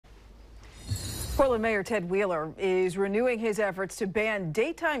Portland Mayor Ted Wheeler is renewing his efforts to ban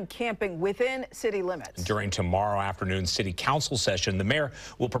daytime camping within city limits. During tomorrow afternoon's city council session, the mayor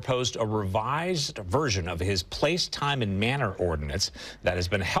will propose a revised version of his place, time, and manner ordinance that has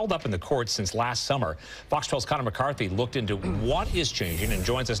been held up in the courts since last summer. Fox 12's Connor McCarthy looked into what is changing and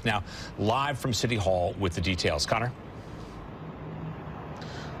joins us now live from City Hall with the details. Connor?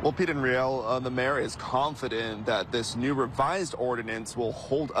 Well, Pete and Riel, the mayor is confident that this new revised ordinance will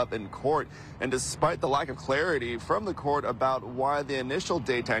hold up in court. And despite the lack of clarity from the court about why the initial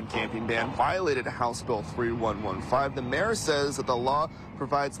daytime camping ban violated House Bill 3115, the mayor says that the law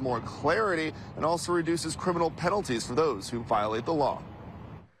provides more clarity and also reduces criminal penalties for those who violate the law.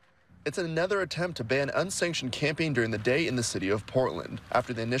 It's another attempt to ban unsanctioned camping during the day in the city of Portland,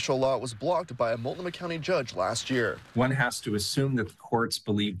 after the initial law was blocked by a Multnomah County judge last year. One has to assume that the courts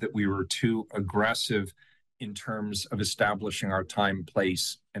believed that we were too aggressive in terms of establishing our time,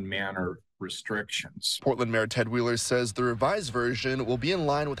 place, and manner restrictions. Portland Mayor Ted Wheeler says the revised version will be in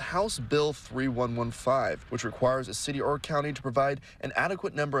line with House Bill 3115, which requires a city or county to provide an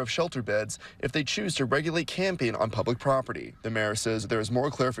adequate number of shelter beds if they choose to regulate camping on public property. The mayor says there is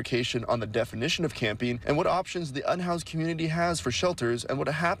more clarification on the definition of camping and what options the unhoused community has for shelters and what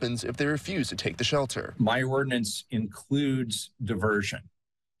happens if they refuse to take the shelter. My ordinance includes diversion.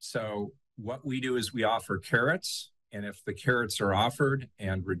 So what we do is we offer carrots, and if the carrots are offered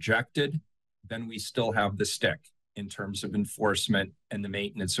and rejected, then we still have the stick in terms of enforcement and the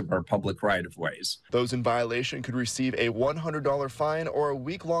maintenance of our public right-of-ways. Those in violation could receive a $100 fine or a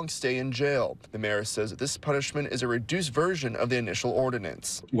week-long stay in jail. The mayor says that this punishment is a reduced version of the initial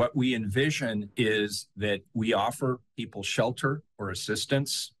ordinance. What we envision is that we offer people shelter or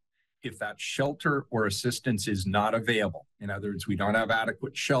assistance. If that shelter or assistance is not available, in other words, we don't have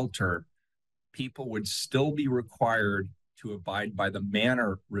adequate shelter, people would still be required to abide by the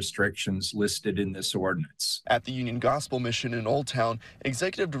manner restrictions listed in this ordinance. At the Union Gospel Mission in Old Town,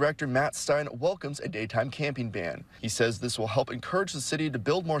 Executive Director Matt Stein welcomes a daytime camping ban. He says this will help encourage the city to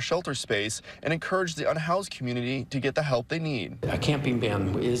build more shelter space and encourage the unhoused community to get the help they need. A camping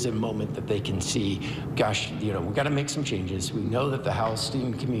ban is a moment that they can see, gosh, we got to make some changes. We know that the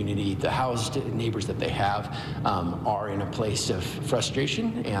housing community, the housed neighbors that they have are in a place of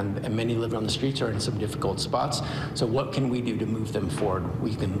frustration, and many living on the streets are in some difficult spots. So what can we do to move them forward?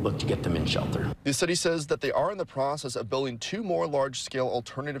 We can look to get them in shelter. The city says that they are in the process of building 2 more large-scale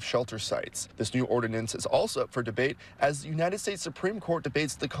alternative shelter sites. This new ordinance is also up for debate as the United States Supreme Court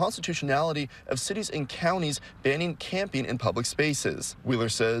debates the constitutionality of cities and counties banning camping in public spaces. Wheeler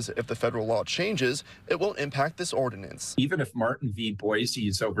says if the federal law changes, it won't impact this ordinance. Even if Martin v. Boise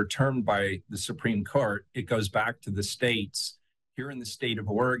is overturned by the Supreme Court, it goes back to the states. Here in the state of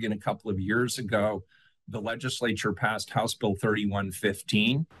Oregon a couple of years ago, the legislature passed House Bill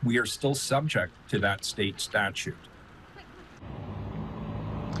 3115. We are still subject to that state statute.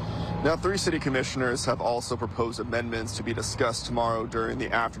 Now, 3 city commissioners have also proposed amendments to be discussed tomorrow during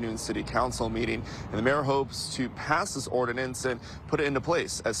the afternoon city council meeting, and the mayor hopes to pass this ordinance and put it into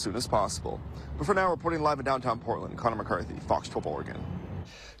place as soon as possible. But for now, reporting live in downtown Portland, Connor McCarthy, Fox 12 Oregon.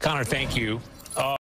 Connor, thank you.